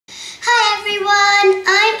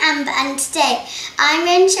and today I'm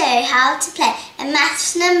going to show you how to play a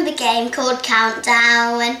maths number game called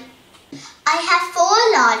Countdown. I have 4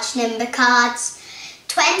 large number cards,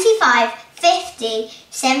 25, 50,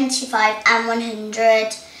 75 and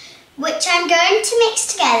 100, which I'm going to mix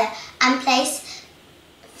together and place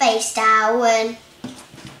face down.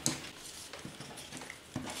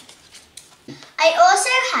 I also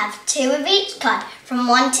have 2 of each card from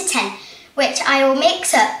 1 to 10, which I will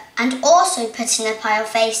mix up and also put in a pile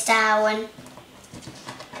face down.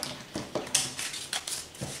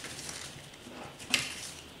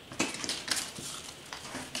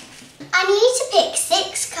 I need to pick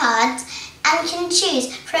 6 cards and can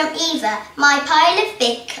choose from either my pile of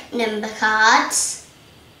big number cards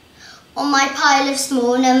or my pile of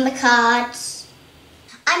small number cards.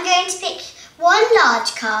 I'm going to pick 1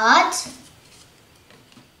 large card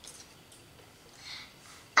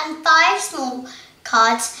and 5 small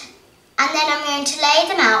cards, and then I'm going to lay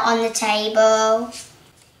them out on the table.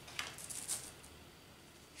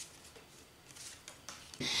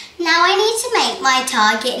 Now I need to make my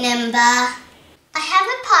target number. I have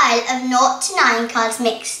a pile of 0 to 9 cards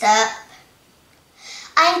mixed up.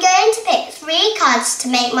 I'm going to pick 3 cards to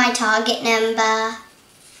make my target number.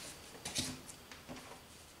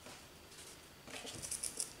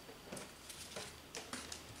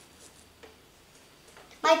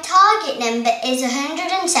 My target number is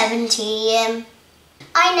 117.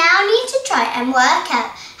 I now need to try and work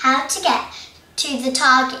out how to get to the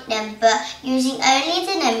target number using only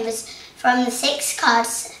the numbers from the 6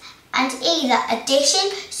 cards and either addition,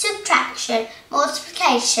 subtraction,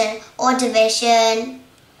 multiplication or division.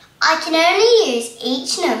 I can only use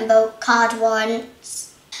each number card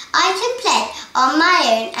once. I can play on my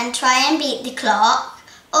own and try and beat the clock,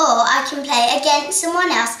 or I can play against someone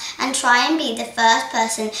else and try and be the first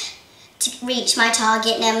person to reach my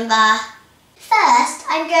target number. First,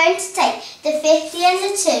 I'm going to take the 50 and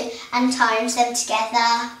the 2 and times them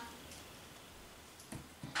together.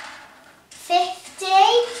 50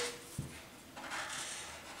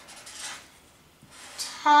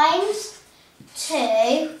 times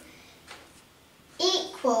 2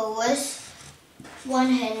 equals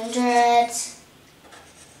 100.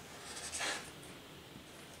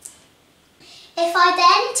 If I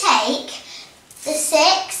then take the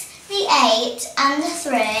 6, the 8 and the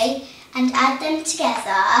 3 and add them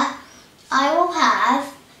together, I will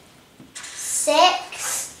have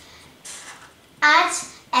 6 add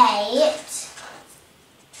 8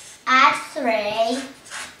 add 3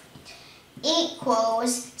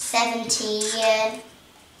 equals 17.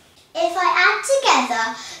 If I add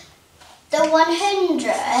together the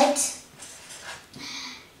 100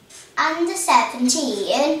 and the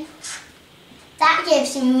 17, that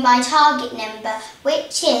gives me my target number,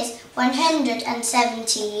 which is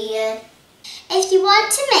 117. If you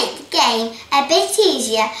want to make the game a bit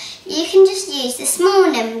easier, you can just use the small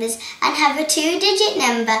numbers and have a 2-digit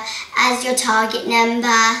number as your target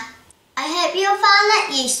number. I hope you found that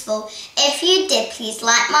useful. If you did, please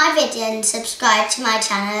like my video and subscribe to my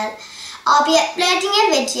channel. I'll be uploading a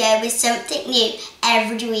video with something new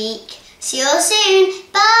every week. See you all soon.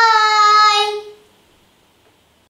 Bye!